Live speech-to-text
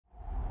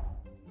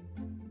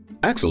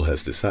Axel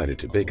has decided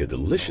to bake a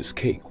delicious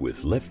cake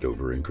with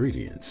leftover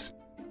ingredients.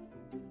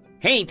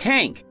 Hey,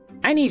 Tank,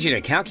 I need you to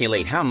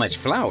calculate how much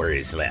flour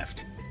is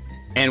left.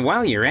 And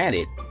while you're at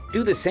it,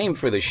 do the same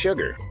for the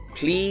sugar,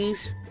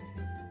 please.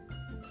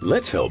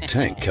 Let's help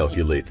Tank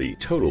calculate the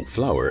total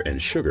flour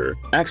and sugar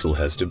Axel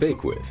has to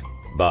bake with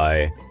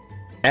by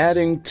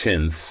adding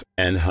tenths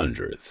and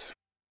hundredths.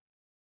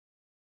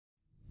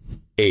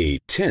 A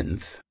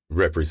tenth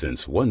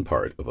represents 1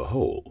 part of a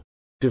whole,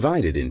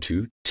 divided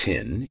into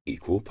 10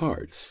 equal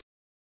parts.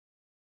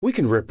 We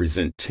can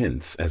represent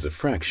tenths as a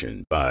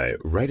fraction by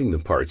writing the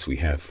parts we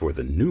have for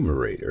the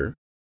numerator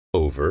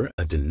over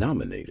a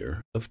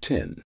denominator of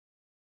 10.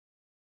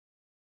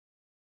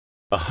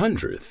 A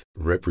hundredth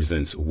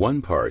represents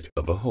 1 part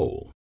of a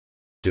whole,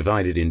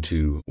 divided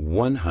into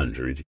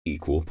 100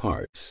 equal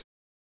parts.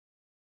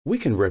 We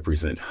can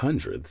represent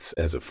hundredths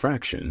as a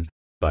fraction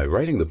by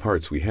writing the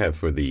parts we have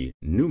for the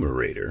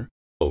numerator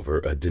over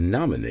a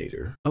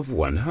denominator of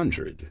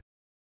 100.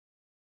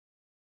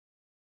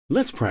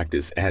 Let's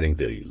practice adding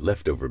the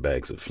leftover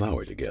bags of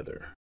flour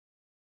together.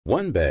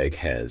 1 bag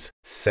has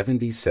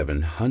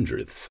 77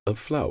 hundredths of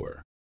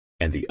flour,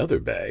 and the other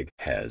bag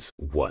has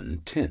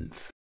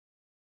 1/10.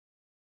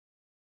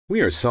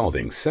 We are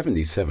solving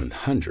 77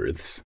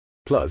 hundredths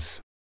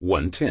plus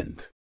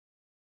 1/10.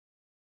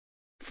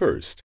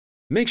 First,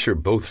 make sure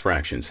both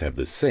fractions have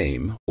the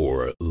same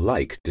or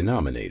like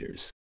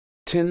denominators.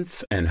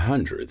 Tenths and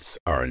hundredths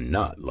are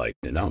not like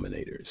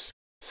denominators.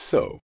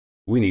 So,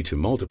 we need to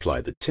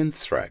multiply the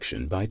tenths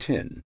fraction by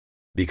 10,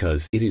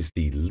 because it is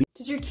the least.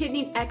 Does your kid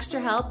need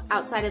extra help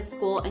outside of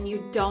school and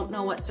you don't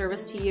know what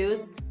service to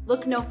use?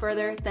 Look no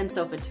further than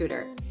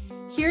Sofatutor.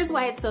 Here's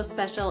why it's so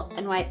special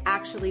and why it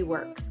actually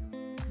works.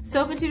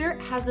 Sofatutor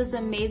has this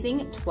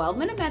amazing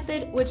 12-minute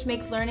method which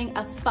makes learning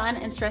a fun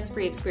and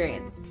stress-free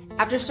experience.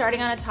 After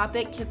starting on a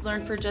topic, kids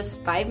learn for just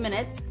 5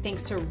 minutes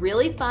thanks to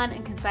really fun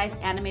and concise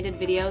animated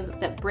videos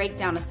that break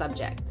down a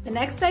subject. The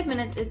next 5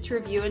 minutes is to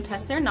review and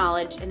test their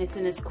knowledge, and it's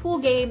in this cool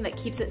game that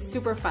keeps it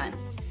super fun.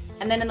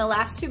 And then in the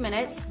last 2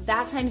 minutes,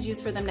 that time's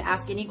used for them to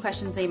ask any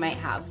questions they might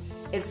have.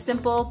 It's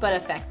simple but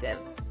effective.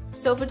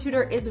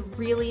 Sofatutor is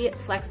really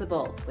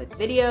flexible with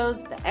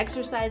videos, the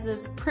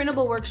exercises,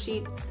 printable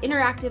worksheets,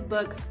 interactive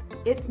books.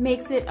 It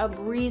makes it a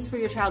breeze for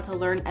your child to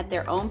learn at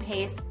their own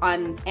pace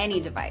on any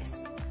device.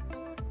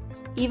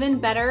 Even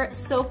better,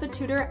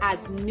 Sofatutor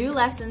adds new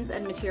lessons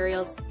and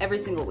materials every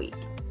single week.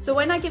 So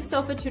why not give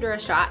Sofatutor a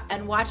shot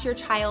and watch your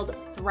child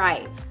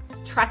thrive?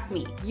 Trust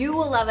me, you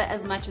will love it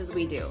as much as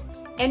we do.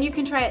 And you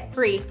can try it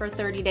free for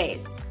 30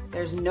 days.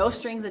 There's no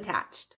strings attached.